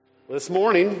This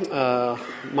morning,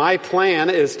 my plan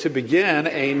is to begin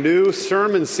a new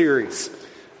sermon series.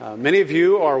 Many of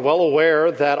you are well aware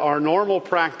that our normal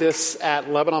practice at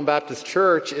Lebanon Baptist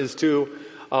Church is to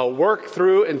work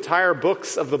through entire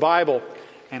books of the Bible.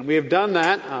 And we have done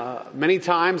that many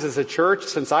times as a church.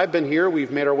 Since I've been here,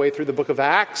 we've made our way through the book of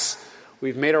Acts.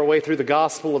 We've made our way through the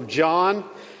Gospel of John.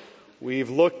 We've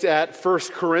looked at 1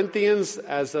 Corinthians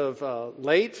as of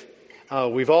late.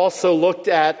 We've also looked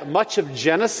at much of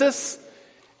Genesis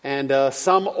and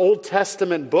some Old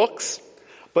Testament books.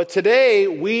 But today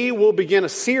we will begin a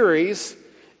series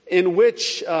in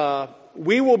which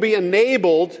we will be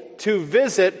enabled to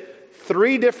visit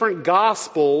 3 different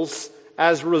Gospels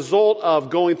as a result of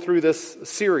going through this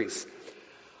series.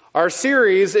 Our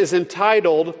series is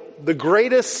entitled The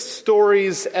Greatest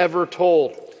Stories Ever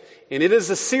Told. And it is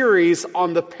a series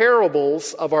on the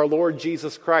parables of our Lord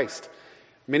Jesus Christ.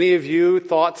 Many of you,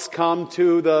 thoughts come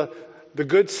to the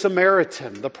Good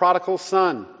Samaritan, the prodigal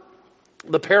son,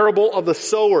 the parable of the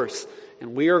sowers.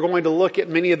 And we are going to look at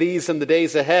many of these in the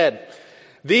days ahead.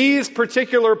 These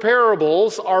particular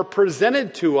parables are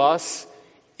presented to us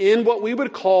in what we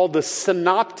would call the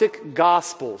Synoptic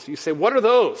Gospels. You say, what are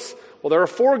those? Well, there are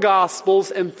 4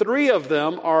 Gospels, and 3 of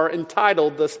them are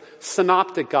entitled the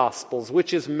Synoptic Gospels,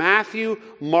 which is Matthew,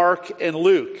 Mark, and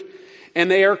Luke. And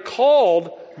they are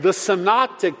called the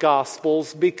Synoptic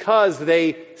Gospels because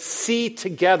they see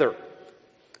together.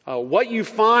 What you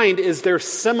find is they're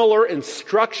similar in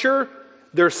structure,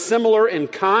 they're similar in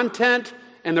content,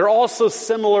 and they're also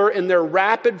similar in their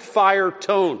rapid-fire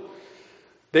tone.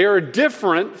 They are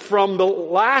different from the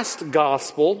last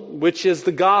Gospel, which is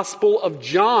the Gospel of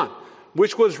John,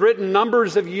 which was written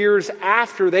numbers of years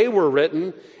after they were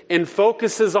written and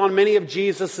focuses on many of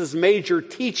Jesus' major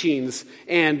teachings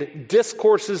and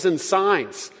discourses and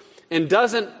signs and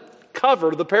doesn't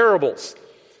cover the parables.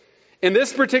 In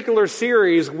this particular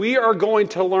series, we are going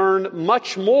to learn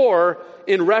much more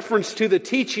in reference to the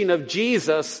teaching of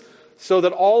Jesus so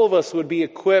that all of us would be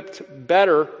equipped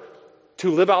better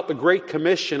to live out the Great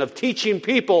Commission of teaching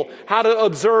people how to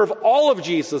observe all of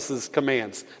Jesus'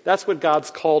 commands. That's what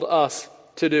God's called us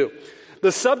to do.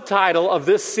 The subtitle of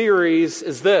this series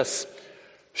is this: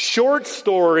 Short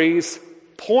Stories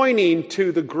Pointing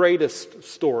to the Greatest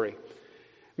Story.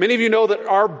 Many of you know that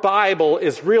our Bible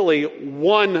is really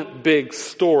one big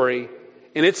story,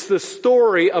 and it's the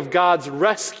story of God's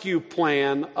rescue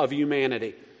plan of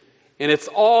humanity. And it's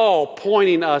all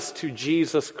pointing us to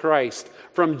Jesus Christ.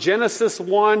 From Genesis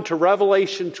 1 to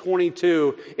Revelation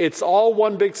 22, it's all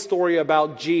one big story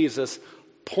about Jesus,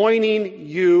 pointing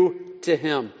you to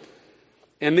Him.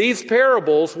 And these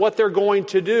parables, what they're going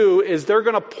to do is they're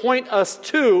going to point us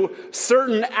to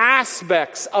certain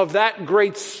aspects of that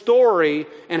great story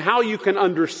and how you can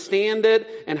understand it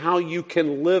and how you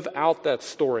can live out that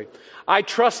story. I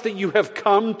trust that you have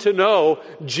come to know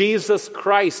Jesus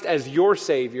Christ as your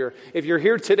Savior. If you're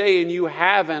here today and you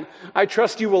haven't, I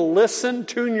trust you will listen,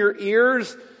 tune your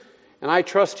ears, and I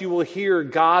trust you will hear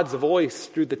God's voice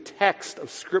through the text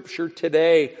of Scripture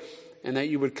today and that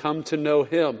you would come to know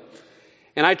Him.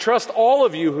 And I trust all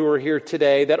of you who are here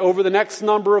today that over the next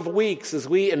number of weeks as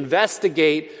we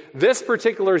investigate this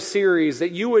particular series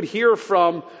that you would hear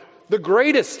from the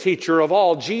greatest teacher of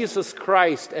all, Jesus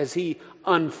Christ, as He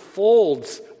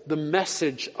unfolds the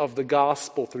message of the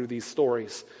gospel through these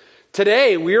stories.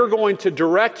 Today we are going to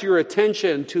direct your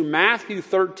attention to Matthew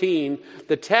 13,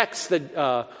 the text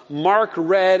that Mark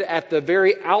read at the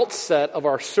very outset of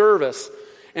our service.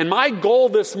 And my goal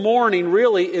this morning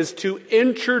really is to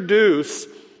introduce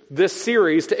this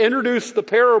series, to introduce the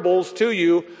parables to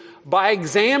you by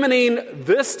examining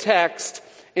this text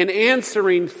and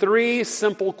answering 3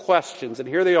 simple questions. And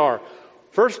here they are.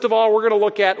 First of all, we're going to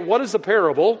look at what is a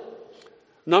parable.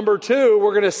 Number 2,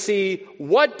 we're going to see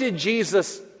why did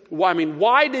Jesus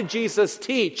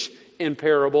teach in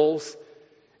parables?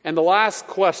 And the last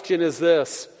question is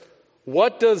this: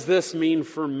 what does this mean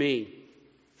for me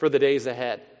for the days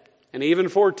ahead? And even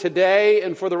for today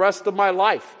and for the rest of my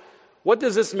life, what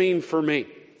does this mean for me?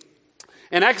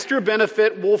 An extra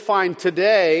benefit we'll find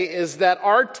today is that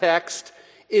our text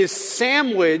is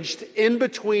sandwiched in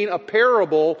between a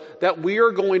parable that we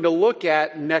are going to look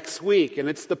at next week. And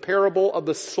it's the parable of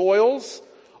the soils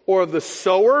or of the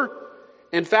sower.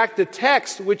 In fact, the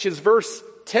text, which is verse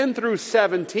 10 through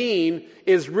 17,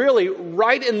 is really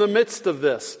right in the midst of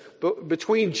this.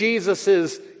 Between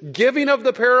Jesus' giving of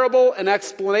the parable and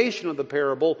explanation of the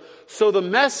parable. So the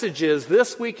messages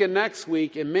this week and next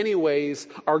week in many ways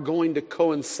are going to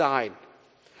coincide.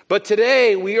 But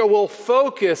today we will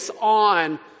focus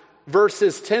on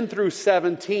verses 10 through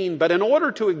 17. But in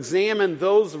order to examine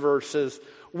those verses,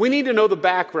 We need to know the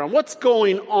background. What's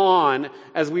going on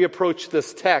as we approach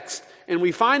this text? And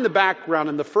we find the background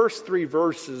in the first 3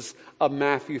 verses of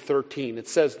Matthew 13. It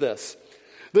says this: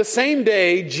 "The same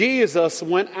day Jesus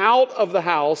went out of the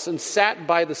house and sat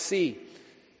by the sea,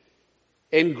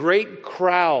 and great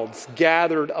crowds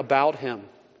gathered about him,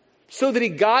 so that he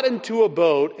got into a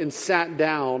boat and sat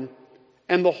down,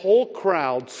 and the whole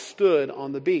crowd stood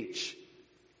on the beach.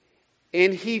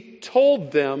 And he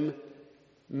told them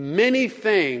many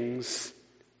things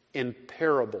in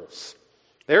parables."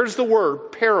 There's the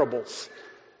word, parables.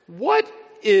 What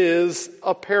is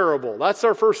a parable? That's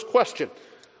our first question.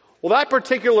 Well, that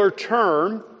particular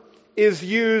term is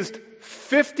used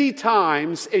 50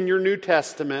 times in your New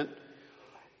Testament.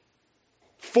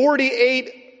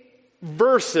 48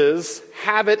 verses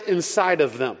have it inside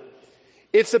of them.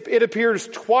 It appears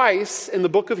twice in the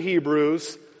book of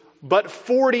Hebrews, but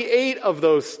 48 of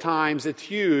those times it's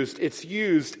used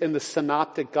in the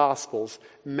Synoptic Gospels,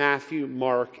 Matthew,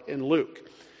 Mark, and Luke.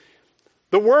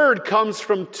 The word comes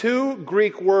from 2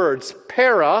 Greek words,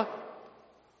 para,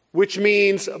 which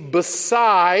means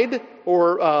beside,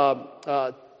 or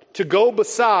to go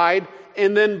beside,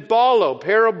 and then balo,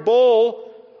 parabol.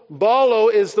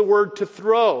 Balo is the word to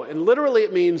throw, and literally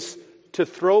it means to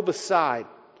throw beside,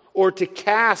 or to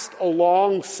cast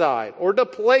alongside, or to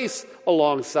place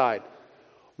alongside.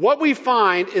 What we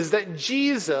find is that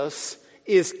Jesus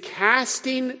is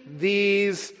casting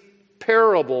these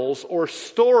parables or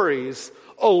stories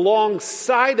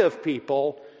alongside of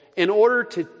people in order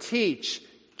to teach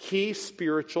key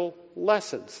spiritual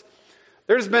lessons.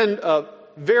 There's been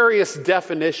various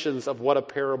definitions of what a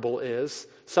parable is.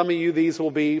 Some of you, these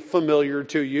will be familiar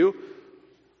to you.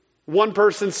 One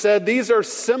person said, "These are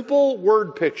simple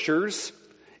word pictures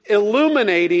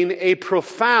illuminating a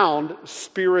profound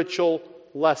spiritual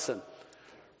lesson."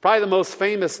 Probably the most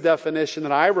famous definition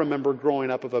that I remember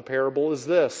growing up of a parable is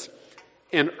this: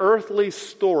 an earthly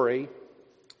story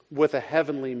with a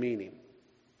heavenly meaning.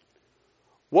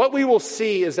 What we will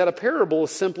see is that a parable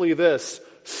is simply this: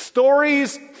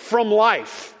 stories from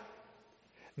life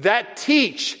that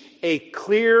teach a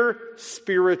clear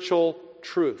spiritual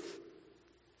truth.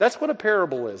 That's what a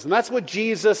parable is. And that's what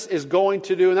Jesus is going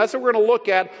to do. And that's what we're going to look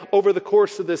at over the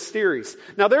course of this series.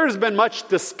 Now, there has been much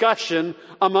discussion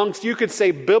amongst, you could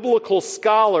say, biblical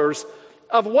scholars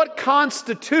of what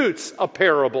constitutes a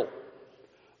parable.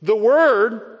 The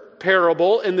word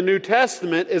parable in the New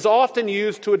Testament is often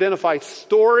used to identify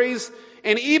stories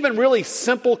and even really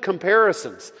simple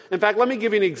comparisons. In fact, let me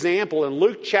give you an example. In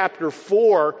Luke chapter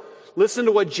 4, listen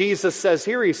to what Jesus says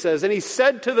here. He says, "And he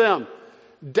said to them,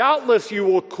 'Doubtless you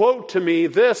will quote to me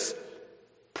this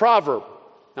proverb.'"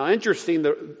 Now, interesting,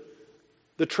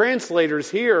 the translators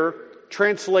here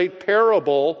translate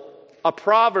parable, a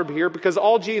proverb here, because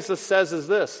all Jesus says is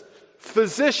this: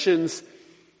 Physician,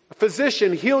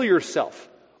 heal yourself.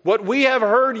 What we have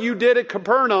heard you did at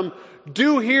Capernaum,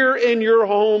 do here in your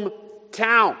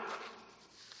hometown.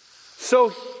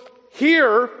 So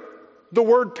here, the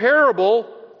word parable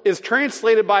is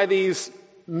translated by these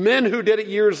men who did it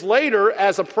years later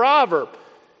as a proverb.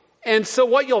 And so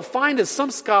what you'll find is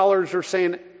some scholars are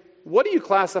saying, what do you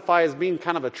classify as being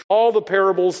kind of all the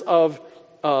parables of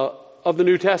the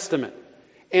New Testament?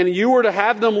 And you were to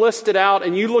have them listed out,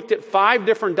 and you looked at 5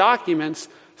 different documents.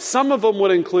 Some of them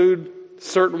would include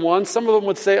certain ones. Some of them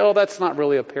would say, oh, that's not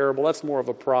really a parable. That's more of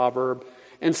a proverb.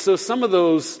 And so some of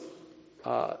those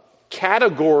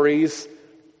categories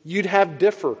you'd have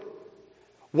differ.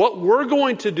 What we're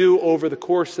going to do over the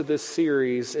course of this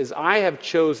series is I have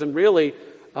chosen really,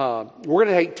 we're going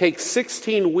to take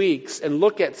 16 weeks and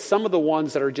look at some of the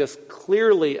ones that are just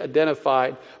clearly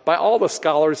identified by all the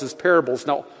scholars as parables.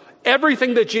 Now,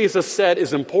 everything that Jesus said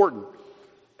is important,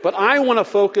 but I want to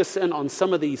focus in on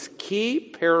some of these key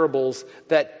parables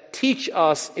that teach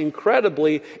us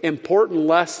incredibly important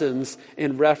lessons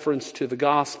in reference to the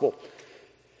gospel.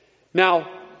 Now,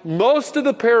 most of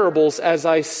the parables, as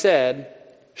I said,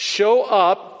 show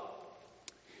up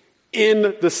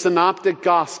in the Synoptic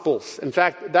Gospels. In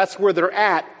fact, that's where they're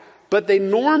at, but they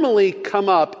normally come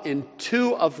up in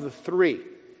 2 of the 3,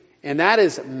 and that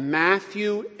is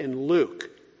Matthew and Luke.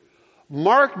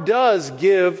 Mark does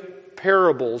give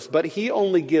parables, but he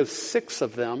only gives 6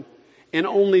 of them, and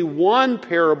only one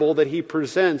parable that he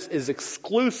presents is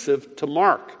exclusive to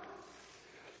Mark.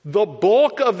 The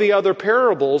bulk of the other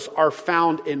parables are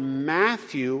found in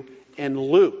Matthew and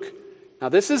Luke. Now,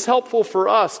 this is helpful for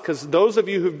us because those of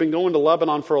you who've been going to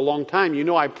Lebanon for a long time, you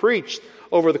know I preached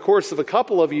over the course of a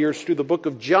couple of years through the book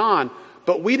of John,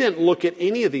 but we didn't look at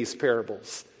any of these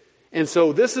parables. And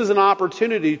so this is an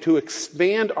opportunity to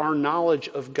expand our knowledge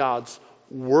of God's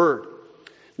Word.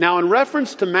 Now, in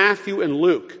reference to Matthew and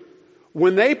Luke,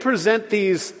 when they present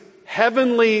these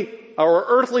heavenly or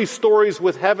earthly stories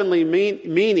with heavenly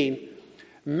meaning,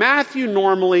 Matthew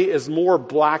normally is more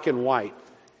black and white.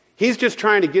 He's just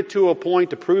trying to get to a point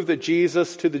to prove that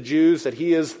Jesus, to the Jews, that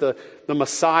he is the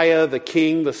Messiah, the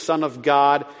King, the Son of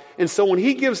God. And so when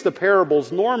he gives the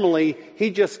parables, normally he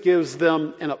just gives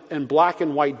them in black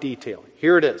and white detail.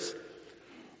 Here it is.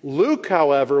 Luke,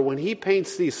 however, when he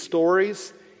paints these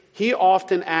stories, he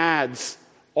often adds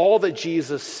all that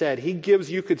Jesus said. He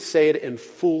gives, you could say it, in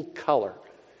full color.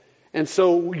 And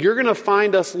so you're going to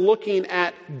find us looking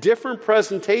at different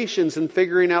presentations and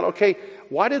figuring out, okay,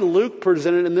 why did Luke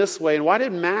present it in this way? And why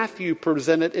did Matthew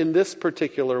present it in this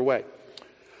particular way?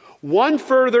 One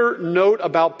further note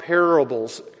about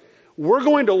parables. We're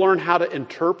going to learn how to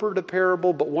interpret a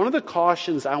parable, but one of the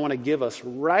cautions I want to give us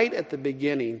right at the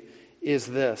beginning is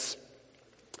this.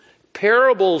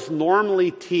 Parables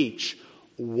normally teach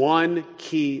one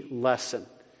key lesson.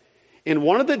 And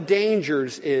one of the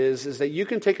dangers is that you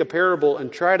can take a parable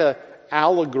and try to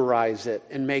allegorize it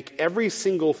and make every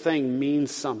single thing mean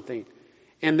something.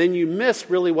 And then you miss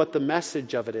really what the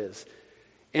message of it is.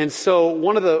 And so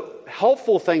one of the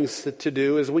helpful things to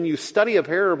do is when you study a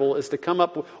parable is to come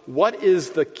up with what is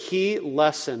the key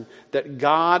lesson that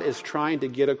God is trying to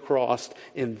get across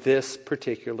in this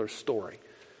particular story.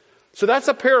 So that's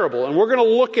a parable, and we're going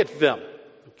to look at them.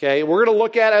 Okay, we're going to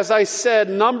look at, as I said,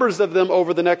 numbers of them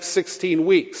over the next 16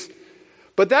 weeks.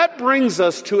 But that brings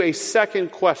us to a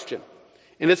second question.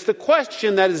 And it's the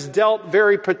question that is dealt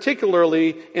very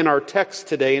particularly in our text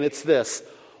today, and it's this.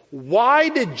 Why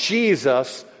did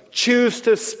Jesus choose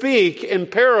to speak in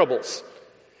parables?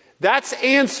 That's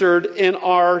answered in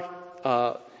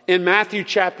Matthew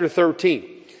chapter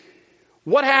 13.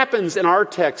 What happens in our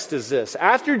text is this.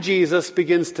 After Jesus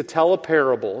begins to tell a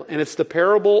parable, and it's the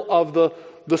parable of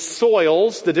the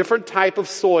soils, the different type of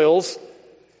soils,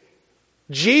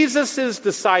 Jesus'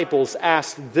 disciples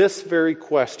asked this very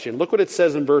question. Look what it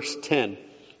says in verse 10.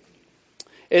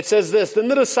 It says this, "Then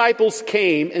the disciples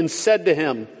came and said to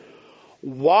him,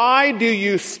 'Why do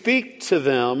you speak to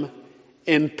them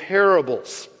in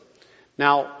parables?'"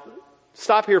 Now,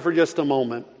 stop here for just a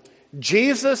moment.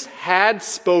 Jesus had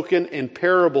spoken in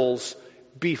parables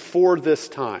before this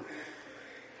time.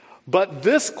 But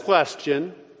this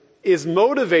question is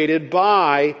motivated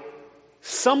by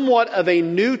somewhat of a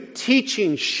new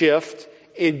teaching shift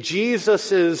in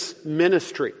Jesus'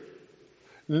 ministry.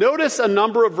 Notice a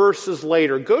number of verses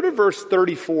later. Go to verse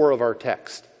 34 of our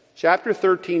text. Chapter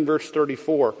 13, verse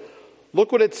 34.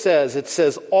 Look what it says. It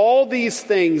says, "All these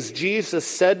things Jesus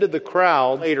said to the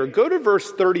crowd." Later, go to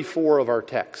verse 34 of our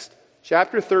text.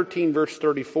 Chapter 13, verse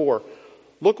 34.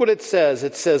 Look what it says.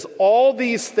 It says, "All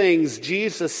these things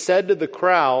Jesus said to the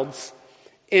crowds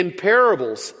in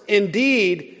parables.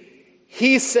 Indeed,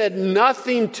 he said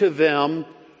nothing to them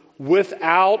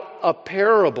without a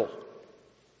parable."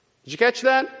 Did you catch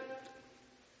that?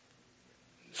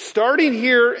 Starting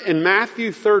here in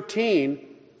Matthew 13,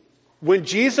 when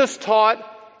Jesus taught,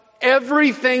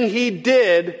 everything he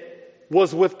did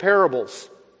was with parables.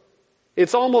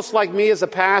 It's almost like me as a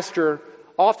pastor.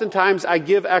 Oftentimes I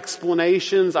give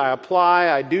explanations, I apply,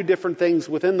 I do different things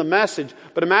within the message.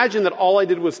 But imagine that all I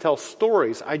did was tell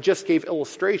stories. I just gave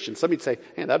illustrations. Somebody'd say,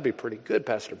 "Hey, that'd be pretty good,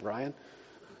 Pastor Brian."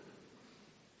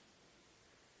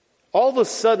 All of a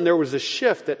sudden there was a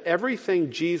shift that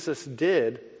everything Jesus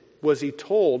did was he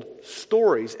told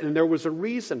stories. And there was a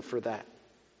reason for that.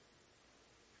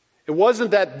 It wasn't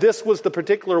that this was the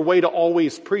particular way to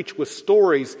always preach with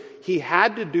stories. He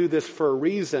had to do this for a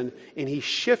reason, and he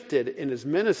shifted in his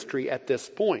ministry at this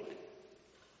point.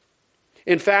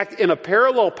 In fact, in a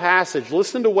parallel passage,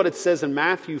 listen to what it says in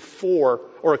Mark 4.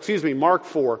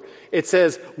 It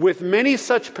says, "With many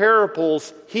such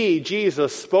parables, he,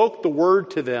 Jesus, spoke the word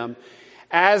to them.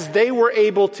 As they were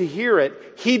able to hear it,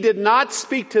 he did not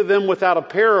speak to them without a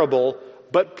parable,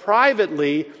 but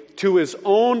privately to his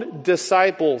own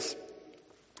disciples,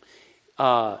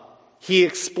 he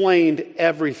explained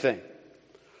everything."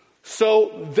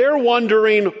 So they're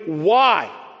wondering why.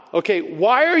 Okay,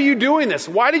 why are you doing this?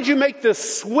 Why did you make this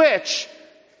switch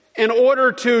in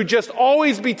order to just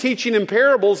always be teaching in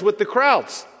parables with the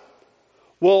crowds?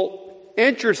 Well,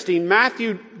 interesting,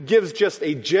 Matthew gives just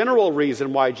a general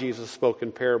reason why Jesus spoke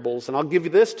in parables. And I'll give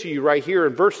you this to you right here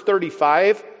in verse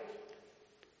 35.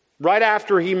 Right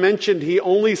after he mentioned he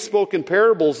only spoke in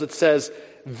parables, it says,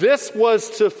 "This was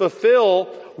to fulfill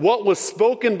what was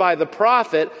spoken by the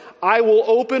prophet. I will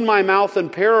open my mouth in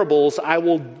parables. I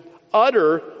will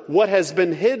utter what has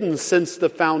been hidden since the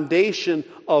foundation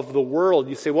of the world."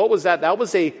 You say, what was that? That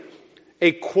was a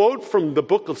a quote from the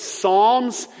book of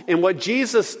Psalms. And what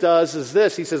Jesus does is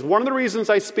this. He says, one of the reasons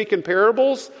I speak in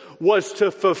parables was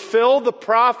to fulfill the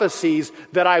prophecies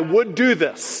that I would do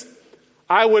this.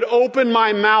 I would open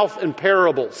my mouth in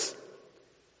parables.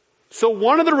 So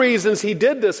one of the reasons he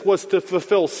did this was to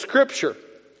fulfill Scripture.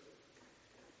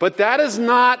 But that is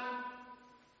not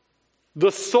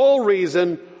the sole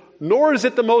reason, nor is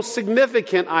it the most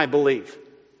significant, I believe.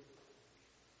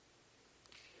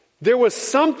 There was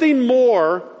something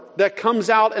more that comes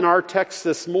out in our text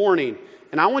this morning.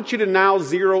 And I want you to now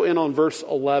zero in on verse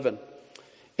 11.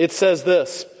 It says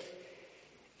this,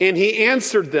 and he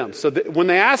answered them. So when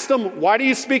they asked him, why do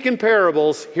you speak in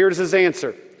parables? Here's his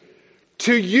answer.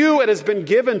 To you it has been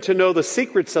given to know the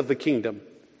secrets of the kingdom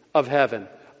of heaven,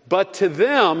 but to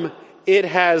them it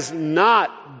has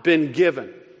not been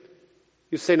given.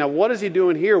 You say, now what is he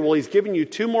doing here? Well, he's giving you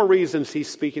two more reasons he's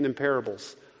speaking in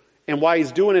parables and why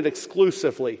he's doing it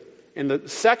exclusively. And the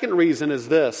second reason is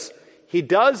this. He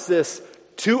does this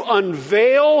to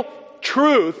unveil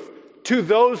truth to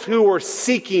those who are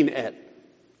seeking it.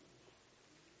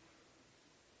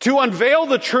 To unveil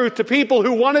the truth to people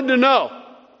who wanted to know.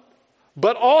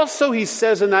 But also, he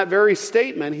says in that very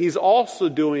statement, he's also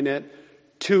doing it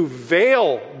to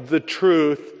veil the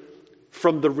truth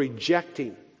from the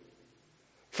rejecting.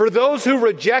 For those who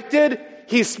rejected,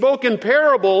 he spoke in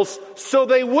parables so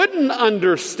they wouldn't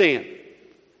understand.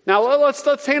 Now,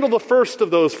 let's handle the first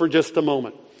of those for just a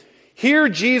moment. Here,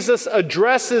 Jesus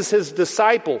addresses his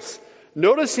disciples.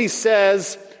 Notice he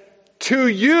says, to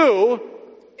you,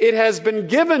 it has been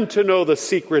given to know the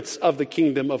secrets of the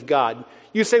kingdom of God.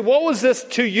 You say, what was this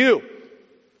to you?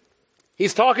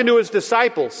 He's talking to his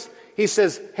disciples. He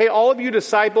says, hey, all of you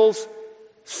disciples,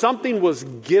 something was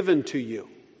given to you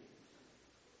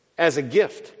as a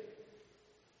gift.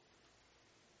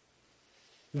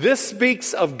 This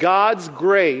speaks of God's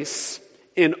grace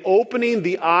in opening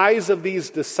the eyes of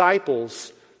these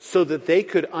disciples so that they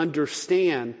could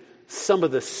understand some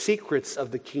of the secrets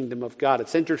of the kingdom of God.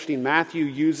 It's interesting, Matthew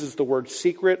uses the word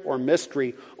secret or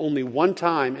mystery only one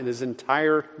time in his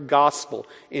entire gospel.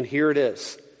 And here it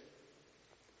is.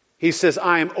 He says,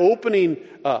 I am opening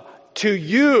to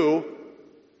you,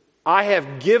 I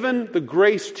have given the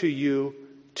grace to you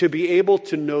to be able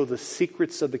to know the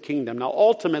secrets of the kingdom. Now,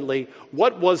 ultimately,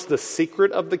 what was the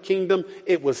secret of the kingdom?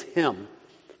 It was him.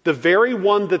 The very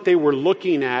one that they were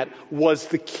looking at was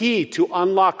the key to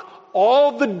unlock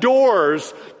all the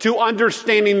doors to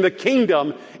understanding the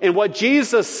kingdom. And what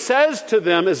Jesus says to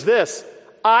them is this,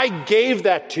 I gave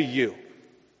that to you.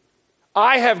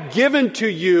 I have given to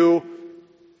you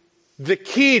the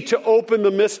key to open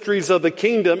the mysteries of the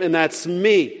kingdom, and that's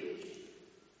me.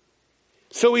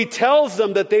 So he tells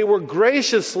them that they were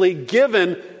graciously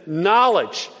given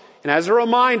knowledge. And as a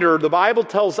reminder, the Bible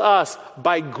tells us,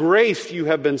 by grace you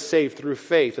have been saved through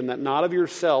faith, and that not of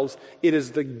yourselves. It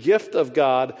is the gift of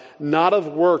God, not of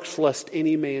works, lest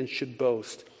any man should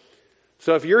boast.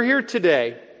 So if you're here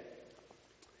today,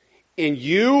 and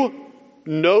you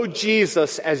know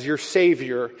Jesus as your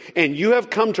Savior, and you have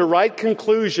come to right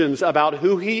conclusions about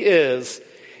who He is,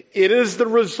 it is the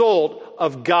result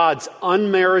of God's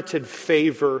unmerited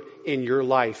favor in your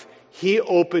life. He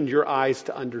opened your eyes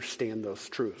to understand those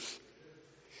truths.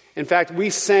 In fact, we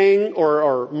sang,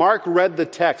 or Mark read the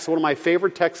text, one of my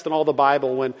favorite texts in all the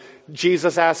Bible, when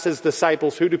Jesus asked his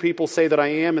disciples, who do people say that I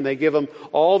am? And they give him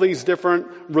all these different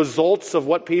results of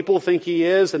what people think he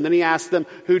is. And then he asked them,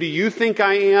 who do you think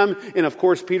I am? And of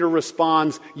course, Peter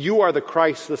responds, you are the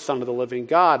Christ, the Son of the living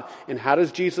God. And how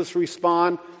does Jesus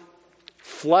respond?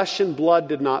 Flesh and blood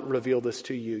did not reveal this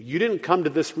to you. You didn't come to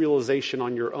this realization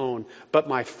on your own, but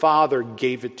my Father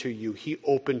gave it to you. He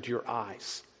opened your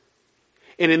eyes.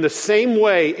 And in the same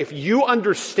way, if you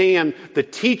understand the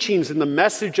teachings and the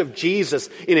message of Jesus,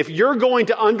 and if you're going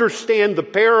to understand the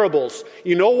parables,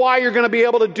 you know why you're going to be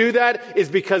able to do that? Is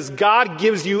because God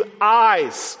gives you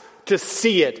eyes to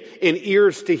see it and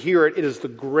ears to hear it. It is the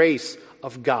grace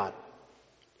of God.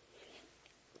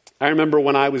 I remember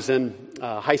when I was in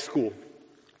high school,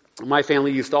 my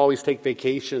family used to always take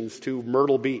vacations to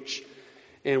Myrtle Beach.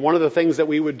 And one of the things that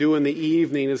we would do in the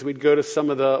evening is we'd go to some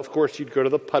of the, of course, you'd go to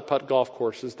the putt-putt golf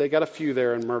courses. They got a few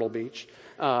there in Myrtle Beach.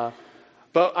 But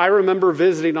I remember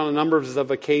visiting on a number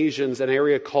of occasions an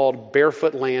area called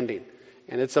Barefoot Landing.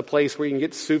 And it's a place where you can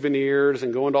get souvenirs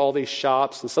and go into all these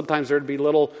shops. And sometimes there'd be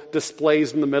little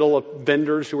displays in the middle of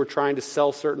vendors who were trying to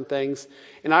sell certain things.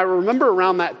 And I remember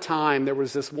around that time, there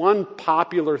was this one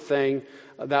popular thing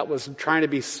that was trying to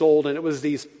be sold. And it was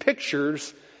these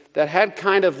pictures that had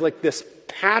kind of like this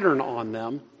pattern on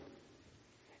them.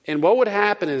 And what would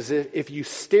happen is if you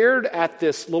stared at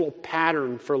this little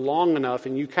pattern for long enough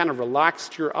and you kind of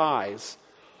relaxed your eyes,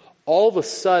 all of a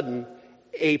sudden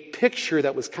a picture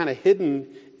that was kind of hidden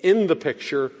in the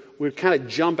picture would kind of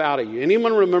jump out at you.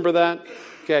 Anyone remember that?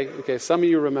 Okay, some of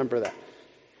you remember that.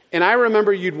 And I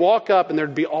remember you'd walk up and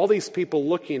there'd be all these people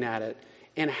looking at it,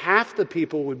 and half the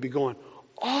people would be going,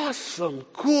 awesome,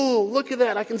 cool, look at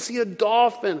that, I can see a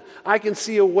dolphin, I can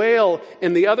see a whale,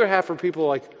 and the other half of people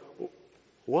like,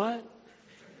 what?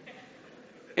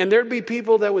 And there'd be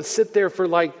people that would sit there for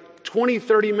like 20,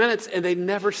 30 minutes and they'd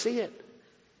never see it.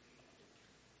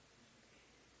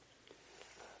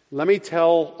 Let me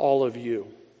tell all of you,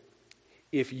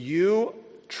 if you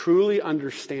truly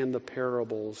understand the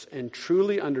parables and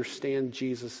truly understand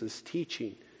Jesus'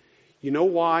 teaching, you know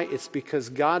why? It's because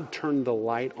God turned the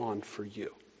light on for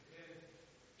you.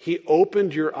 He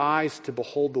opened your eyes to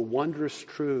behold the wondrous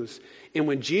truths. And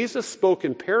when Jesus spoke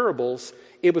in parables,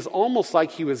 it was almost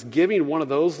like he was giving one of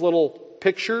those little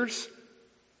pictures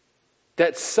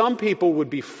that some people would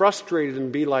be frustrated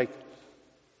and be like,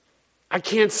 I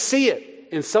can't see it.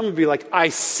 And some would be like, I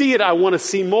see it, I want to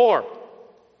see more.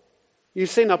 You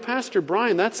say, now, Pastor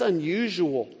Brian, that's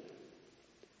unusual.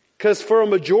 Because for a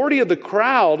majority of the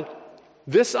crowd,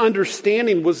 this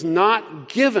understanding was not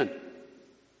given.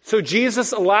 So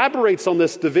Jesus elaborates on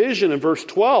this division in verse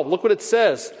 12. Look what it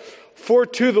says. For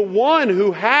to the one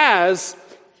who has,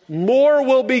 more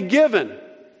will be given,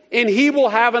 and he will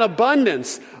have an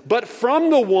abundance. But from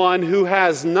the one who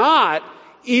has not,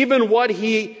 even what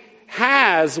he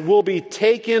has will be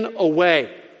taken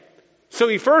away.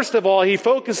 So first of all, he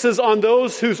focuses on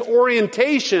those whose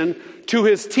orientation to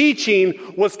his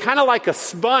teaching was kind of like a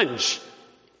sponge.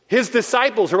 His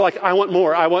disciples are like, I want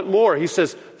more, I want more. He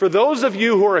says, for those of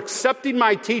you who are accepting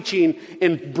my teaching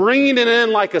and bringing it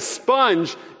in like a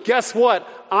sponge, guess what?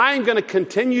 I'm going to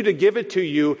continue to give it to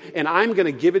you, and I'm going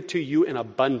to give it to you in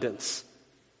abundance.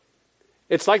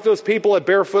 It's like those people at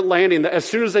Barefoot Landing that as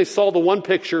soon as they saw the one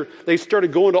picture, they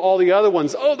started going to all the other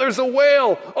ones. Oh, there's a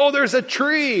whale. Oh, there's a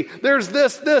tree. There's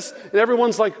this. And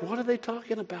everyone's like, what are they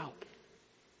talking about?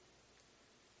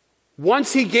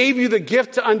 Once he gave you the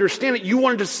gift to understand it, you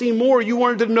wanted to see more. You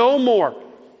wanted to know more.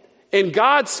 And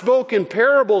God spoke in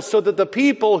parables so that the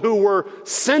people who were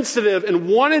sensitive and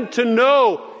wanted to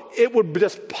know, it would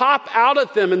just pop out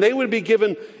at them and they would be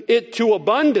given it to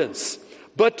abundance.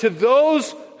 But to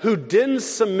those who didn't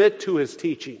submit to his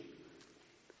teaching,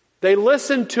 they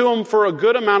listened to him for a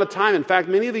good amount of time. In fact,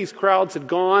 many of these crowds had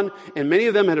gone and many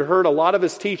of them had heard a lot of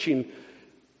his teaching.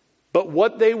 But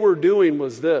what they were doing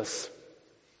was this.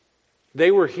 They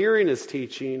were hearing his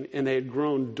teaching and they had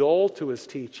grown dull to his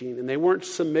teaching and they weren't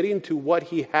submitting to what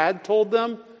he had told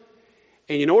them.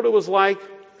 And you know what it was like?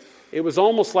 It was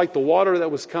almost like the water that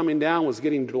was coming down was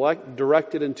getting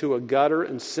directed into a gutter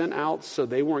and sent out, so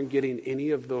they weren't getting any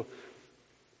of the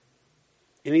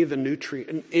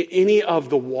nutrient, any of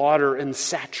the water and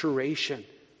saturation.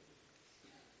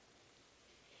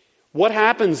 What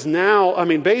happens now?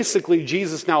 Basically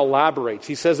Jesus now elaborates.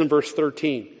 He says in verse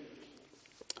 13,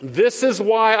 this is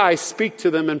why I speak to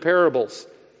them in parables.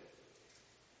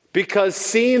 Because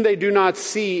seeing they do not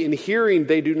see, and hearing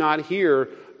they do not hear,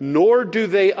 nor do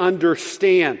they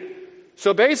understand.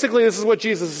 So basically this is what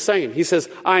Jesus is saying. He says,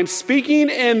 I'm speaking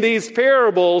in these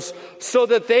parables so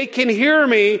that they can hear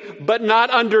me but not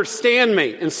understand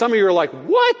me. And some of you are like,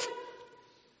 what?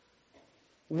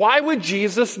 Why would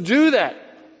Jesus do that?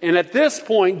 And at this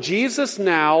point, Jesus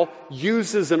now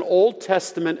uses an Old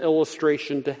Testament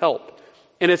illustration to help.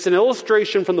 And it's an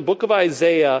illustration from the book of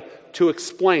Isaiah to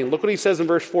explain. Look what he says in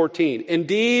verse 14.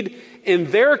 Indeed,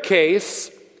 in their case,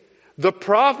 the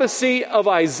prophecy of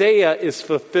Isaiah is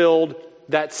fulfilled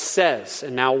that says.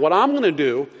 And now what I'm going to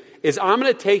do is I'm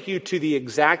going to take you to the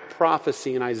exact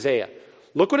prophecy in Isaiah.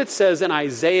 Look what it says in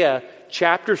Isaiah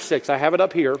chapter 6. I have it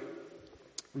up here.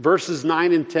 Verses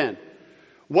 9 and 10.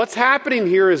 What's happening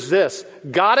here is this.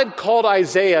 God had called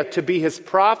Isaiah to be his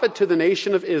prophet to the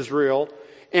nation of Israel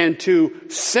and to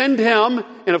send him.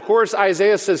 And of course,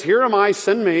 Isaiah says, here am I,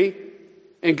 send me.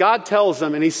 And God tells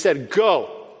him, and he said,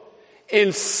 go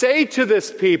and say to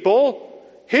this people,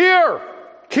 hear,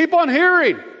 keep on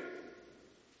hearing,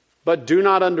 but do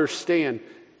not understand.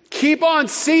 Keep on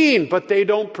seeing, but they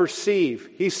don't perceive.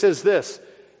 He says this,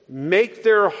 make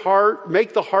the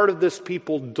heart of this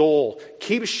people dull.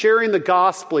 Keep sharing the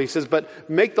gospel, he says, but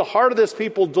make the heart of this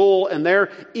people dull and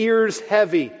their ears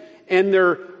heavy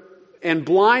and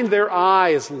blind their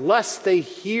eyes, lest they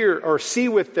hear or see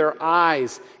with their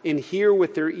eyes and hear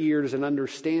with their ears and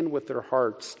understand with their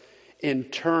hearts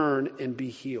and turn and be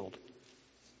healed.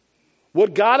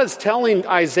 What God is telling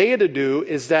Isaiah to do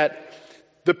is that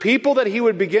The people that he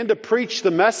would begin to preach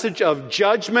the message of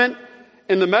judgment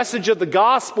and the message of the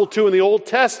gospel to in the Old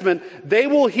Testament, they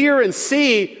will hear and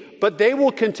see, but they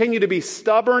will continue to be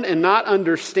stubborn and not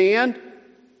understand.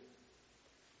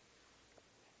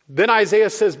 Then Isaiah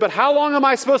says, but how long am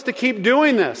I supposed to keep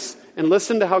doing this? And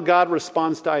listen to how God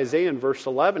responds to Isaiah in verse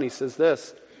 11. He says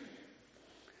this.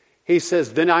 He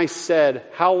says, then I said,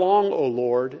 how long, O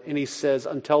Lord? And he says,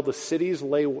 until the cities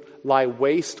lie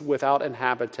waste without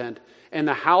inhabitant, and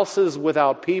the houses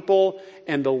without people,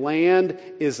 and the land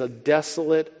is a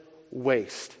desolate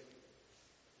waste.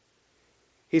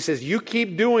 He says, you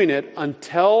keep doing it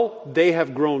until they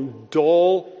have grown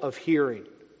dull of hearing.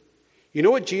 You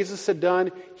know what Jesus had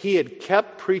done? He had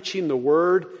kept preaching the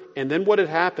word, and then what had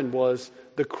happened was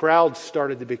the crowd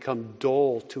started to become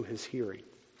dull to his hearing.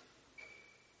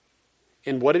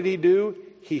 And what did he do?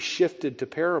 He shifted to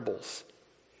parables.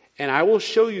 And I will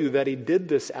show you that he did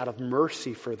this out of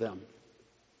mercy for them.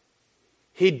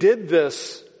 He did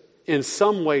this in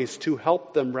some ways to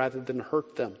help them rather than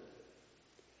hurt them.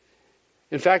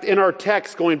 In fact, in our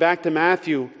text, going back to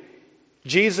Matthew,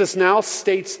 Jesus now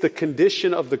states the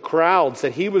condition of the crowds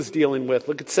that he was dealing with.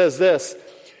 Look, it says this,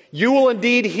 you will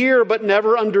indeed hear but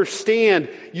never understand.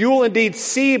 You will indeed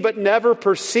see but never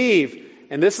perceive.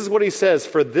 And this is what he says,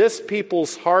 for this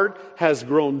people's heart has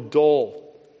grown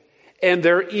dull, and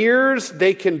their ears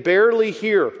they can barely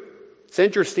hear. It's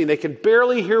interesting, they can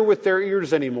barely hear with their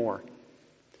ears anymore.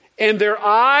 And their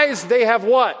eyes, they have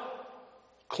what?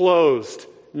 Closed.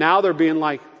 Now they're being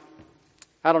like,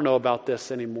 I don't know about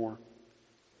this anymore.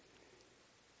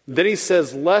 Then he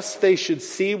says, lest they should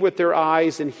see with their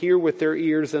eyes and hear with their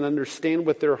ears and understand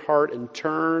with their heart and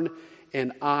turn,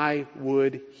 and I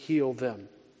would heal them.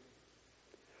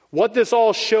 What this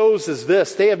all shows is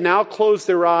this. They have now closed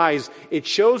their eyes. It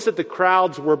shows that the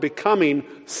crowds were becoming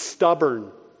stubborn.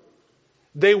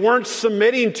 They weren't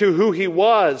submitting to who he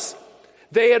was.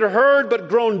 They had heard but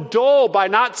grown dull by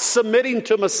not submitting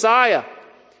to Messiah.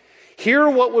 Here,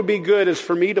 what would be good is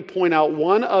for me to point out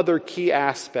one other key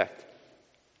aspect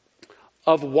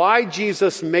of why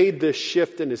Jesus made this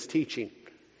shift in his teaching.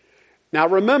 Now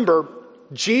remember,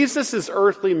 Jesus'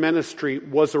 earthly ministry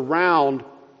was around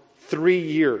 3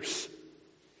 years.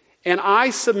 And I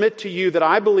submit to you that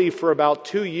I believe for about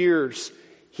 2 years,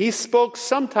 he spoke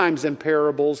sometimes in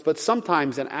parables, but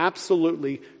sometimes in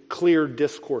absolutely clear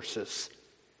discourses.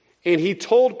 And he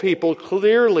told people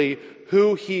clearly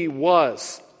who he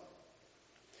was.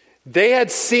 They had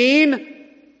seen,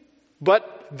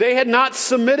 but they had not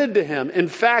submitted to him. In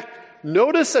fact,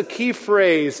 notice a key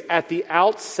phrase at the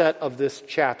outset of this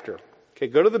chapter. Okay,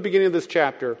 go to the beginning of this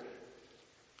chapter.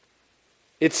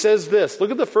 It says this.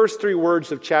 Look at the first 3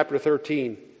 words of chapter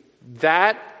 13.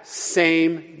 That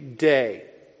same day.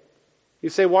 You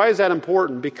say, why is that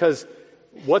important? Because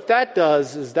what that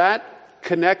does is that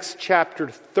connects chapter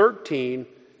 13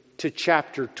 to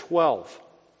chapter 12.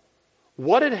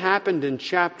 What had happened in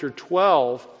chapter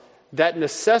 12 that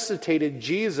necessitated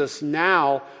Jesus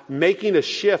now making a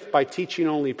shift by teaching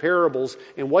only parables?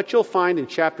 And what you'll find in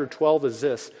chapter 12 is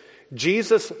this.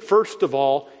 Jesus, first of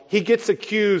all, he gets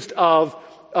accused of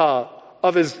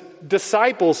his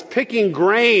disciples picking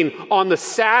grain on the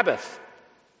Sabbath.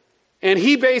 And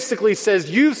he basically says,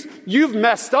 you've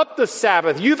messed up the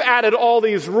Sabbath. You've added all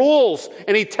these rules.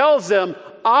 And he tells them,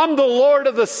 I'm the Lord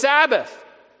of the Sabbath.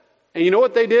 And you know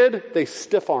what they did? They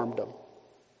stiff-armed him.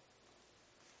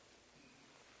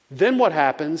 Then what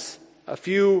happens? A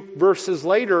few verses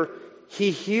later,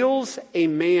 he heals a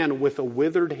man with a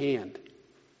withered hand.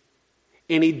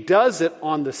 And he does it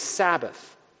on the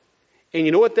Sabbath. And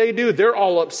you know what they do? They're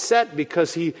all upset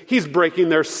because he's breaking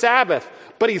their Sabbath.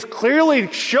 But he's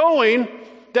clearly showing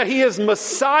that he is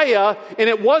Messiah, and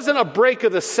it wasn't a break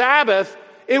of the Sabbath.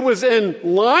 It was in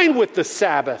line with the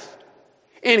Sabbath.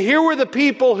 And here were the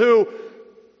people who,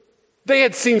 they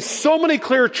had seen so many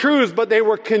clear truths, but they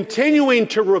were continuing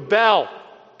to rebel.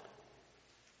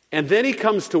 And then he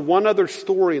comes to one other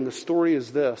story, and the story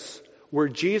is this, where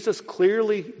Jesus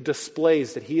clearly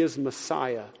displays that he is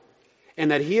Messiah and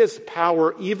that he has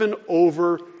power even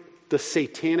over the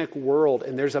satanic world.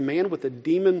 And there's a man with a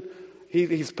demon.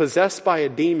 He's possessed by a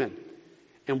demon.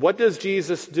 And what does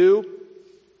Jesus do?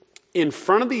 In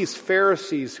front of these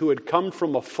Pharisees who had come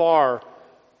from afar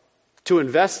to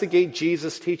investigate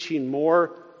Jesus' teaching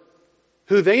more,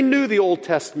 who they knew the Old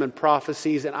Testament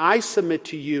prophecies, and I submit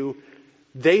to you,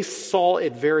 they saw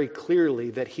it very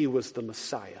clearly that he was the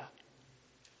Messiah.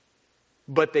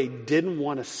 But they didn't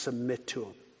want to submit to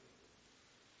him.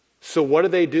 So what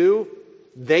do?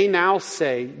 They now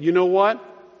say, you know what?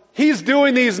 He's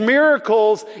doing these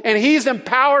miracles and he's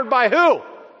empowered by who?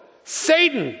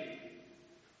 Satan.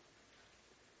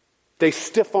 They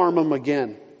stiff arm him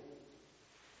again.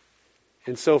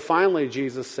 And so finally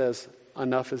Jesus says,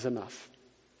 enough is enough.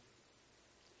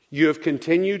 You have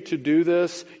continued to do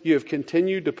this. You have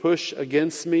continued to push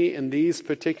against me in these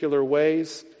particular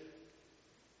ways.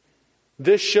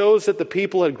 This shows that the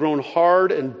people had grown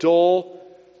hard and dull.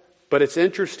 But it's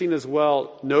interesting as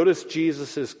well. Notice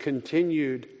Jesus'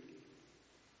 continued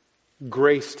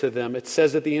grace to them. It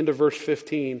says at the end of verse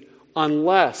 15,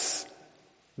 unless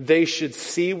they should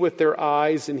see with their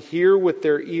eyes and hear with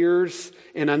their ears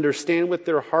and understand with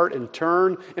their heart and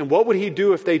turn. And what would he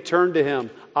do if they turned to him?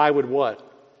 I would what?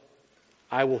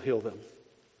 I will heal them.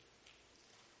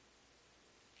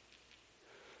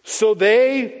 So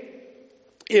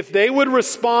if they would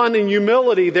respond in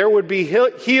humility, there would be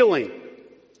healing.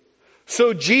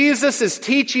 So Jesus is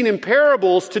teaching in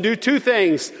parables to do two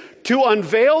things: to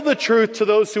unveil the truth to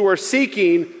those who are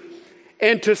seeking,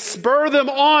 and to spur them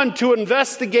on to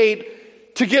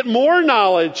investigate, to get more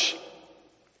knowledge.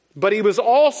 But he was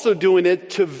also doing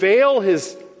it to veil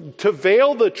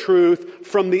the truth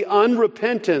from the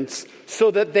unrepentance,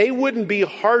 so that they wouldn't be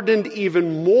hardened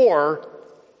even more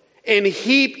and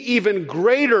heap even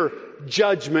greater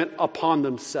judgment upon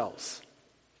themselves.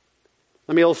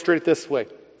 Let me illustrate it this way.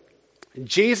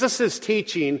 Jesus'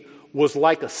 teaching was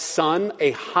like a sun,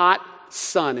 a hot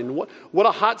sun. And what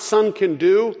a hot sun can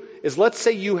do is, let's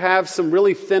say you have some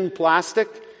really thin plastic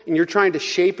and you're trying to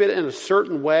shape it in a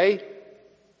certain way.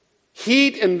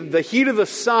 Heat and the heat of the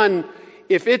sun,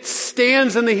 if it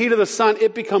stands in the heat of the sun,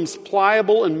 it becomes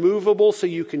pliable and movable so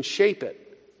you can shape it.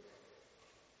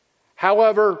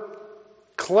 However,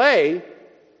 clay,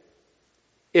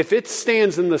 if it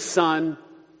stands in the sun,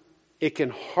 it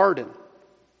can harden.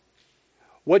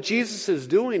 What Jesus is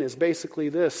doing is basically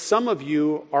this. Some of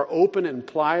you are open and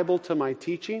pliable to my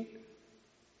teaching,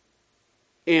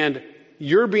 and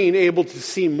you're being able to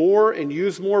see more and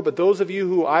use more. But those of you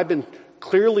who I've been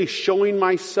clearly showing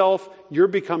myself, you're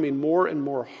becoming more and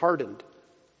more hardened.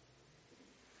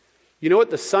 You know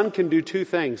what? The sun can do two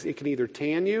things. It can either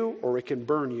tan you or it can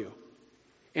burn you.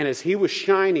 And as he was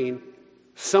shining,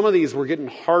 some of these were getting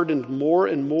hardened more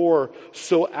and more.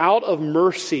 So out of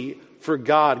mercy for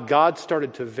God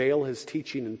started to veil his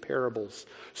teaching in parables.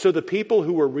 So the people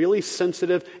who were really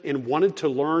sensitive and wanted to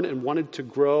learn and wanted to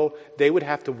grow, they would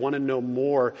have to want to know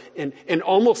more and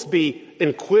almost be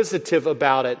inquisitive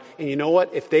about it. And you know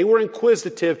what? If they were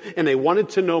inquisitive and they wanted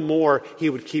to know more,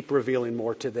 he would keep revealing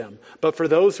more to them. But for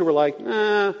those who were like,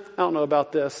 I don't know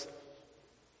about this,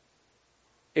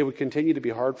 it would continue to be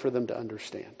hard for them to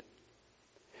understand.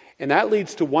 And that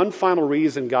leads to one final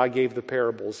reason God gave the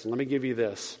parables. Let me give you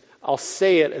this. I'll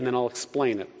say it and then I'll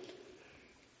explain it.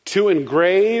 To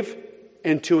engrave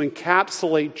and to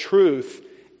encapsulate truth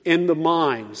in the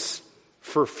minds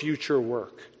for future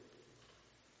work.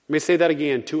 Let me say that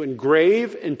again. To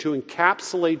engrave and to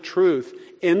encapsulate truth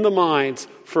in the minds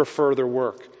for further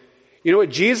work. You know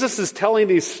what? Jesus is telling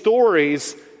these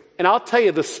stories, and I'll tell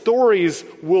you, the stories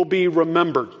will be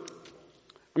remembered.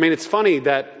 I mean, it's funny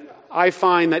that I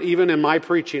find that even in my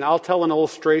preaching, I'll tell an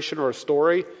illustration or a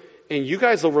story, and you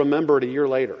guys will remember it a year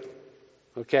later.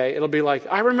 Okay? It'll be like,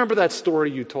 I remember that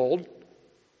story you told.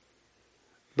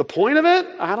 The point of it,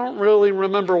 I don't really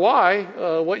remember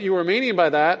what you were meaning by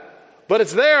that, but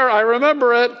it's there, I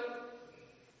remember it.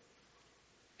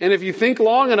 And if you think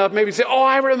long enough, maybe say,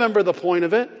 I remember the point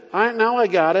of it. Now I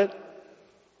got it.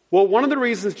 Well, one of the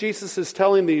reasons Jesus is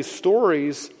telling these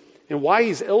stories and why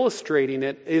he's illustrating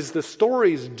it is the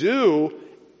stories do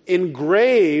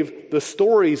engrave the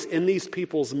stories in these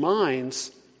people's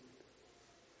minds,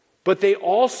 but they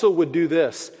also would do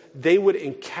this. They would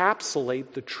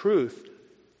encapsulate the truth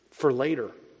for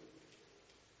later.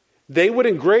 They would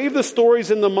engrave the stories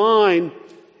in the mind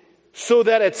so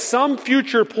that at some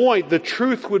future point the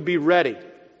truth would be ready.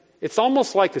 It's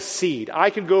almost like a seed.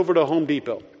 I could go over to Home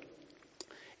Depot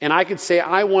and I could say,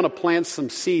 I want to plant some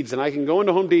seeds. And I can go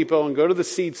into Home Depot and go to the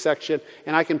seed section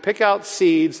and I can pick out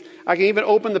seeds. I can even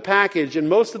open the package, and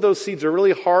most of those seeds are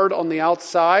really hard on the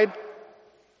outside.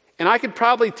 And I could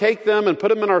probably take them and put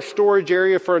them in our storage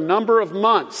area for a number of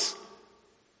months.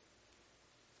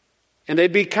 And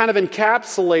they'd be kind of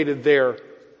encapsulated there.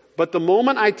 But the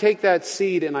moment I take that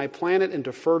seed and I plant it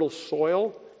into fertile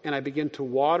soil and I begin to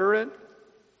water it,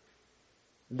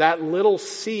 that little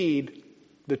seed,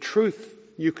 the truth,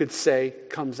 you could say,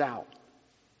 comes out.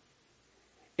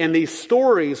 And these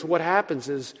stories, what happens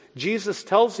is Jesus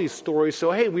tells these stories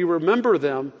so, hey, we remember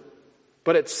them,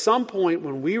 but at some point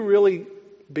when we really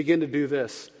begin to do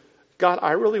this, God,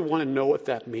 I really want to know what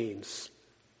that means.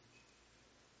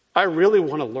 I really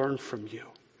want to learn from you.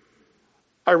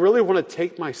 I really want to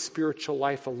take my spiritual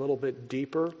life a little bit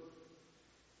deeper.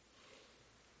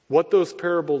 What those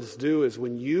parables do is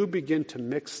when you begin to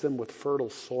mix them with fertile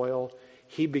soil,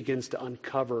 he begins to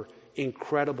uncover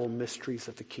incredible mysteries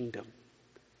of the kingdom.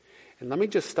 And let me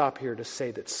just stop here to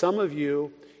say that some of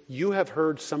you have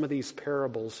heard some of these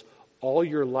parables all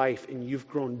your life and you've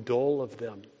grown dull of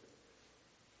them.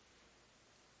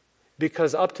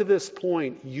 Because up to this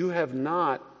point, you have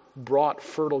not brought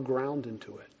fertile ground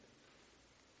into it.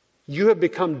 You have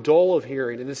become dull of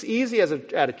hearing. And it's easy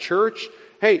at a church,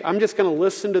 hey, I'm just going to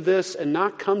listen to this and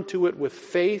not come to it with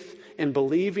faith and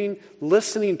believing,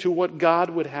 listening to what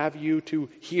God would have you to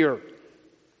hear.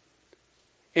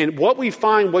 And what we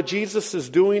find, what Jesus is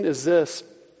doing is this.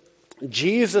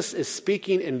 Jesus is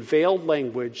speaking in veiled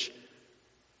language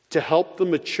to help the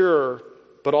mature,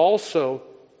 but also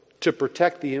to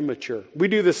protect the immature. We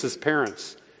do this as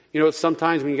parents. You know,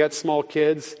 sometimes when you got small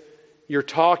kids, you're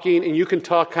talking and you can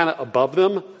talk kind of above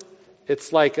them.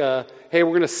 It's like, hey,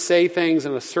 we're going to say things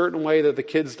in a certain way that the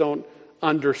kids don't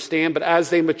understand. But as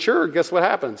they mature, guess what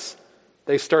happens?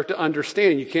 They start to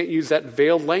understand. You can't use that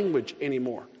veiled language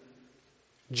anymore.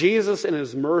 Jesus in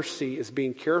his mercy is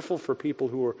being careful for people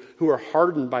who are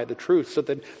hardened by the truth so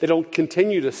that they don't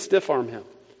continue to stiff-arm him.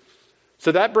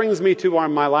 So that brings me to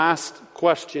my last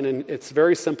question, and it's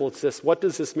very simple. It's this: what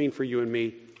does this mean for you and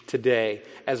me today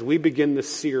as we begin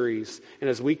this series and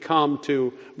as we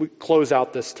close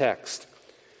out this text?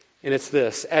 And it's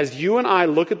this: as you and I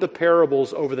look at the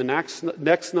parables over the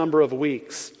next number of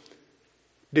weeks,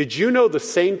 did you know the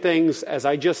same things as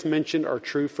I just mentioned are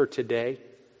true for today?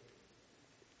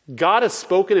 God has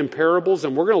spoken in parables,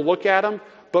 and we're going to look at them.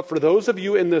 But for those of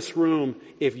you in this room,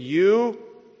 if you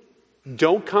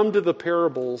don't come to the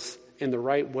parables in the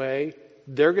right way,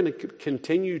 they're going to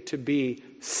continue to be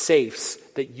safes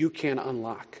that you can't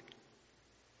unlock.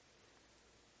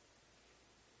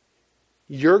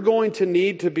 You're going to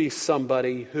need to be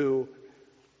somebody who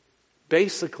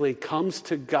basically comes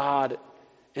to God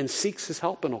and seeks his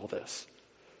help in all this.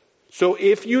 So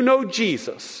if you know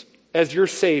Jesus as your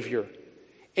Savior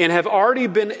and have already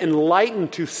been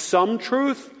enlightened to some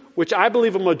truth, which I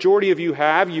believe a majority of you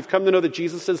have, you've come to know that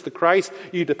Jesus is the Christ,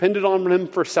 you depended on him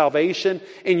for salvation,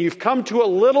 and you've come to a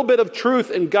little bit of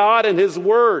truth in God and his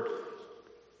word.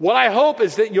 What I hope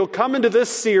is that you'll come into this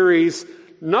series,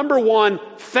 number one,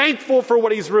 thankful for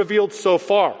what he's revealed so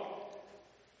far.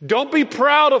 Don't be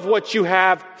proud of what you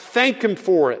have, thank him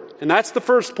for it. And that's the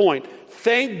first point.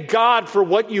 Thank God for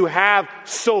what you have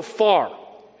so far.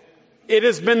 It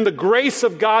has been the grace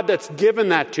of God that's given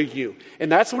that to you.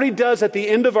 And that's what he does at the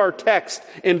end of our text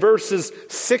in verses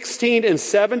 16 and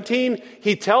 17.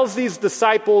 He tells these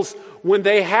disciples, when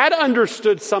they had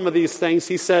understood some of these things,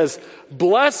 he says,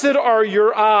 "Blessed are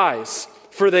your eyes,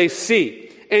 for they see,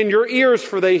 and your ears,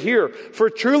 for they hear. For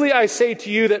truly I say to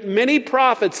you that many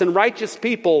prophets and righteous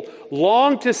people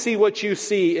long to see what you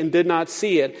see and did not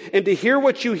see it, and to hear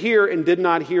what you hear and did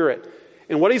not hear it."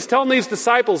 And what he's telling these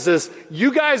disciples is,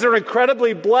 you guys are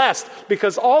incredibly blessed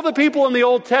because all the people in the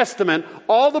Old Testament,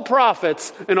 all the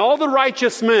prophets, and all the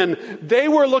righteous men, they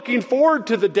were looking forward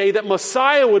to the day that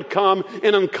Messiah would come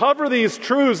and uncover these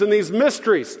truths and these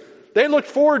mysteries. They looked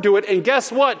forward to it, and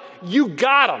guess what? You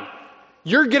got them.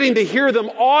 You're getting to hear them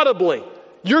audibly.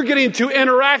 You're getting to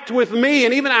interact with me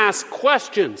and even ask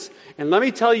questions. And let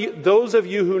me tell you, those of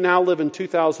you who now live in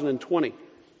 2020,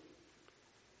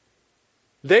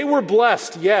 they were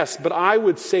blessed, yes, but I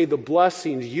would say the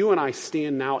blessings, you and I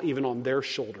stand now even on their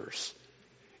shoulders.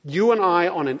 You and I,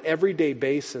 on an everyday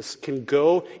basis, can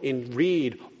go and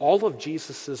read all of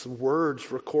Jesus'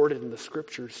 words recorded in the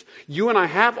Scriptures. You and I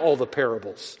have all the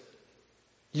parables.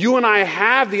 You and I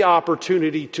have the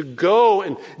opportunity to go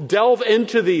and delve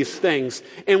into these things.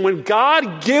 And when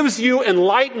God gives you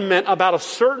enlightenment about a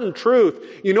certain truth,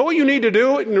 you know what you need to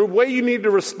do and the way you need to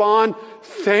respond?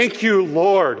 Thank you,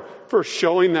 Lord, for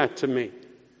showing that to me.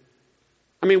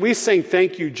 I mean, we sing,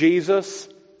 "Thank you, Jesus."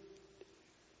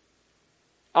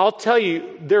 I'll tell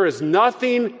you, there is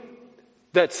nothing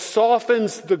that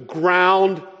softens the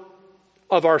ground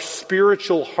of our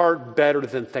spiritual heart better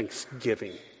than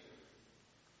thanksgiving.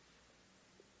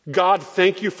 God,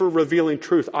 thank you for revealing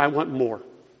truth. I want more.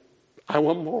 I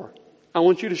want more. I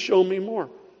want you to show me more.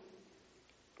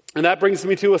 And that brings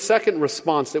me to a second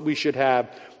response that we should have.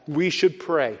 We should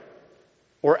pray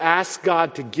or ask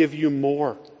God to give you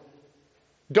more.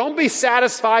 Don't be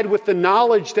satisfied with the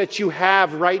knowledge that you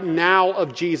have right now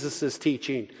of Jesus'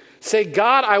 teaching. Say,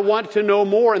 God, I want to know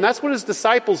more. And that's what his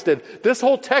disciples did. This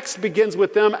whole text begins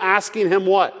with them asking him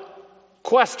what?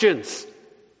 Questions.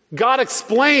 God,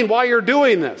 explain why you're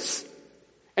doing this.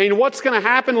 And what's going to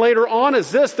happen later on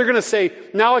is this. They're going to say,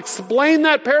 now explain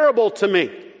that parable to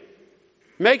me.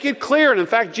 Make it clear. And in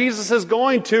fact, Jesus is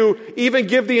going to even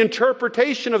give the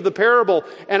interpretation of the parable.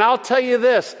 And I'll tell you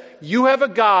this, you have a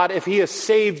God, if he has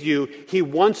saved you, he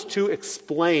wants to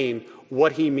explain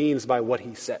what he means by what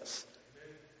he says.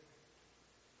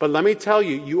 But let me tell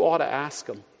you, you ought to ask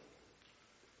him.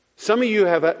 Some of you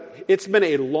it's been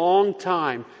a long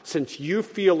time since you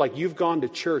feel like you've gone to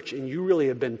church and you really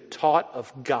have been taught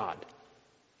of God.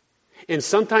 And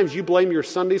sometimes you blame your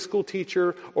Sunday school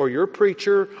teacher or your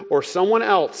preacher or someone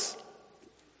else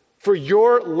for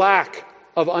your lack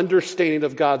of understanding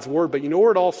of God's word. But you know where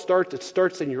it all starts? It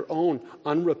starts in your own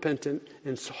unrepentant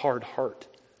and hard heart.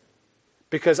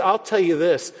 Because I'll tell you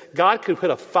this, God could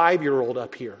put a 5-year-old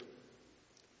up here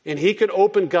and he could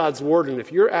open God's word. And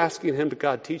if you're asking him to,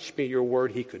 God, teach me your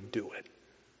word, he could do it.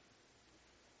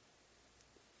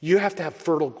 You have to have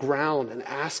fertile ground and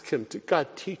ask him to,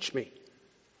 God, teach me.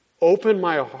 Open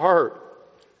my heart.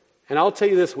 And I'll tell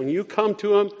you this, when you come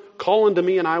to him, call unto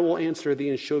me and I will answer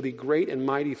thee and show thee great and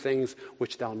mighty things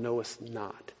which thou knowest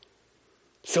not.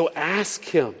 So ask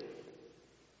him.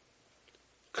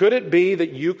 Could it be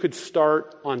that you could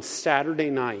start on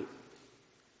Saturday night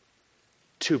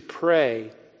to pray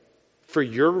for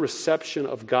your reception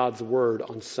of God's word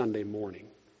on Sunday morning?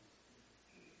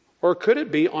 Or could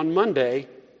it be on Monday,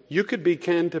 you could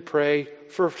begin to pray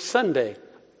for Sunday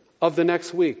of the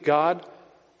next week? God,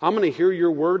 I'm going to hear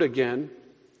your word again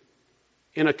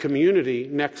in a community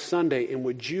next Sunday, and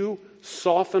would you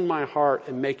soften my heart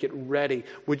and make it ready?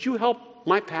 Would you help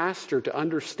my pastor to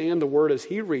understand the word as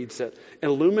he reads it,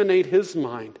 illuminate his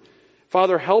mind?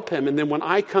 Father, help him. And then when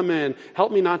I come in,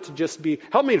 help me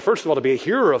help me first of all to be a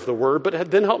hearer of the word,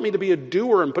 but then help me to be a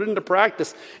doer and put it into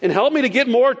practice. And help me to get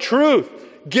more truth.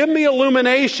 Give me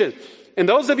illumination. And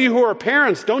those of you who are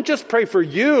parents, don't just pray for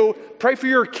you, pray for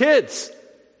your kids.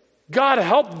 God,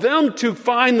 help them to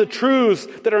find the truths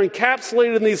that are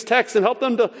encapsulated in these texts and help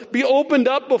them to be opened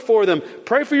up before them.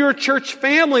 Pray for your church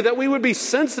family that we would be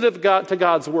sensitive to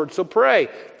God's word. So pray.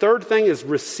 Third thing is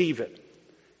receive it.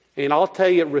 And I'll tell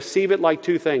you, receive it like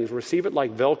two things. Receive it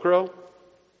like Velcro.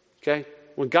 Okay?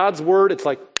 When God's word, it's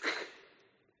like,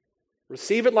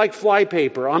 receive it like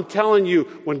flypaper. I'm telling you,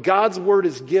 when God's word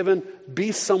is given,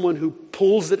 be someone who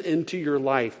pulls it into your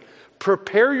life.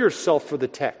 Prepare yourself for the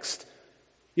text.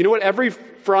 You know what? Every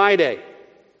Friday,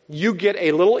 you get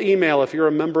a little email if you're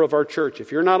a member of our church.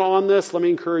 If you're not on this, let me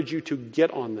encourage you to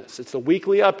get on this. It's a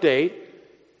weekly update.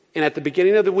 And at the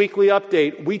beginning of the weekly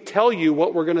update, we tell you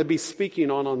what we're going to be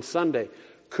speaking on Sunday.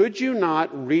 Could you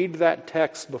not read that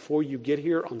text before you get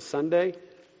here on Sunday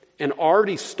and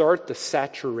already start the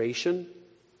saturation?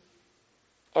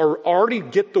 Or already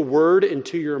get the word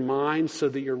into your mind so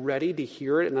that you're ready to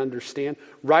hear it and understand?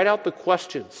 Write out the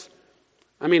questions.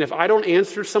 I mean, if I don't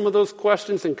answer some of those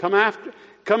questions, and come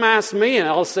ask me, and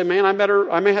I'll say, man,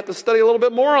 I may have to study a little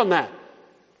bit more on that.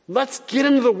 Let's get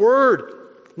into the word.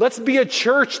 Let's be a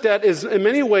church that is in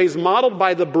many ways modeled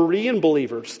by the Berean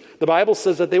believers. The Bible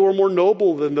says that they were more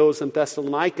noble than those in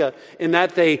Thessalonica in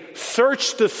that they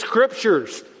searched the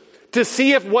scriptures to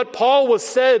see if what Paul was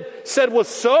said was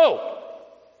so.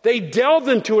 They delved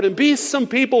into it, and be some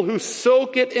people who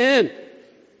soak it in.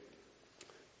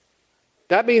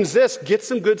 That means this, get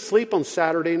some good sleep on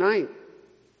Saturday night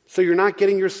so you're not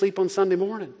getting your sleep on Sunday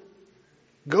morning.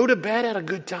 Go to bed at a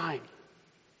good time.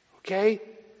 Okay?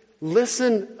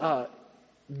 Listen,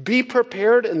 be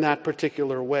prepared in that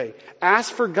particular way.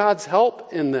 Ask for God's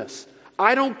help in this.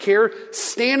 I don't care.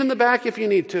 Stand in the back if you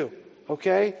need to.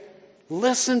 Okay?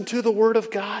 Listen to the word of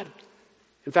God.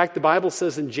 In fact, the Bible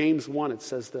says in James 1, it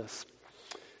says this.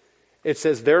 It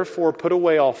says, therefore, put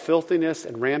away all filthiness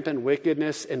and rampant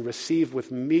wickedness and receive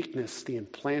with meekness the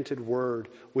implanted word,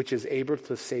 which is able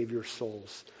to save your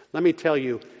souls. Let me tell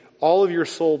you, all of your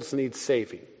souls need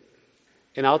saving.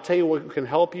 And I'll tell you what can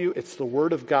help you. It's the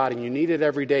word of God, and you need it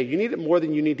every day. You need it more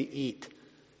than you need to eat.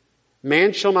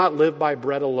 Man shall not live by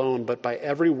bread alone, but by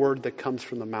every word that comes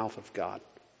from the mouth of God.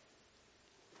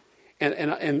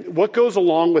 And what goes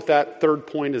along with that third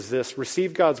point is this.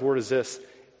 Receive God's word is this.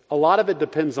 A lot of it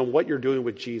depends on what you're doing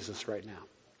with Jesus right now.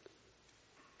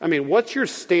 I mean, what's your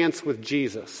stance with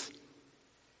Jesus?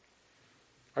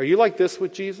 Are you like this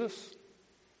with Jesus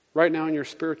right now in your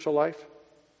spiritual life?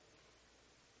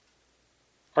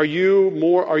 Are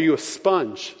you a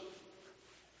sponge?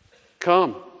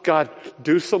 Come, God,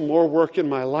 do some more work in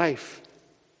my life.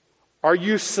 Are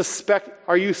you suspect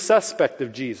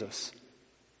of Jesus?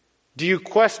 Do you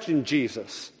question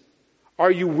Jesus?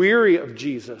 Are you weary of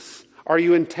Jesus? Are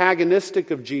you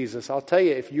antagonistic of Jesus? I'll tell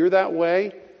you, if you're that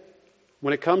way,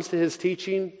 when it comes to his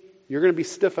teaching, you're going to be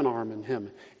stiff in arm in him.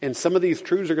 And some of these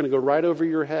truths are going to go right over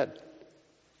your head.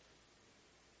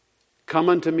 Come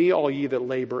unto me, all ye that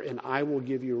labor, and I will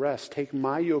give you rest. Take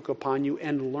my yoke upon you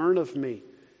and learn of me.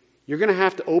 You're going to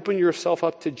have to open yourself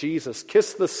up to Jesus.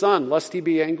 Kiss the Son, lest he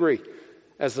be angry,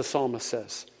 as the psalmist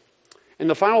says. And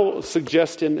the final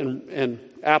suggestion and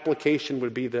application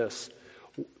would be this.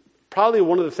 Probably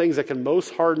one of the things that can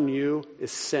most harden you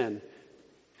is sin.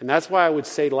 And that's why I would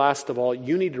say, last of all,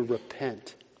 you need to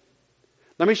repent.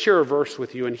 Let me share a verse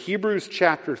with you. In Hebrews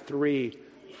chapter 3,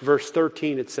 verse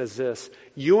 13, it says this: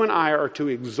 you and I are to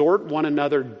exhort one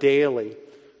another daily,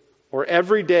 or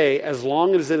every day, as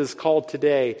long as it is called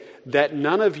today, that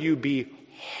none of you be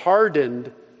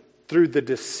hardened through the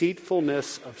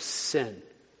deceitfulness of sin.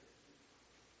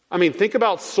 I mean, think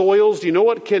about soils. Do you know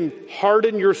what can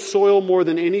harden your soil more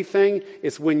than anything?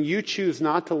 It's when you choose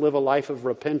not to live a life of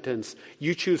repentance.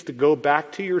 You choose to go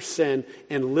back to your sin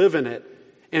and live in it.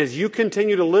 And as you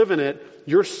continue to live in it,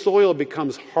 your soil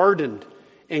becomes hardened.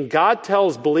 And God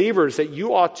tells believers that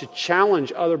you ought to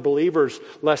challenge other believers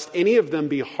lest any of them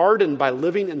be hardened by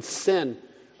living in sin.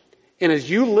 And as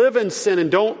you live in sin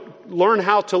and don't learn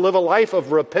how to live a life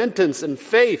of repentance and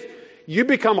faith, you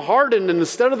become hardened, and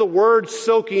instead of the word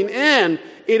soaking in,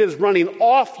 it is running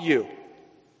off you.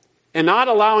 And not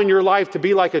allowing your life to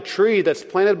be like a tree that's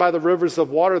planted by the rivers of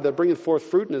water that bringeth forth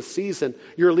fruit in its season.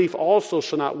 Your leaf also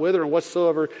shall not wither, and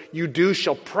whatsoever you do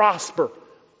shall prosper.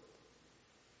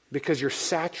 Because you're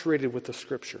saturated with the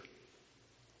Scripture.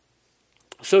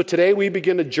 So today we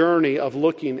begin a journey of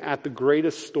looking at the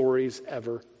greatest stories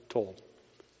ever told.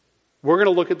 We're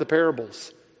going to look at the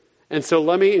parables. And so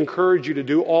let me encourage you to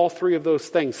do all three of those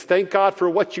things. Thank God for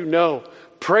what you know.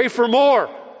 Pray for more.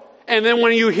 And then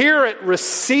when you hear it,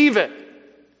 receive it.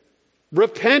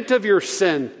 Repent of your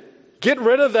sin. Get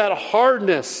rid of that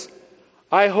hardness.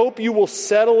 I hope you will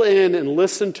settle in and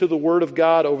listen to the Word of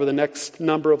God over the next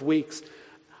number of weeks.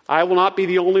 I will not be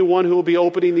the only one who will be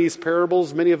opening these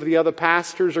parables. Many of the other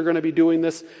pastors are going to be doing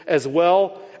this as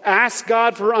well. Ask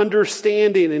God for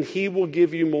understanding, and He will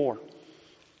give you more.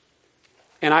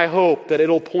 And I hope that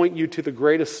it'll point you to the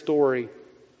greatest story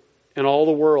in all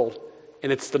the world,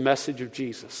 and it's the message of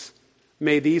Jesus.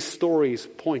 May these stories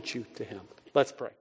point you to Him. Let's pray.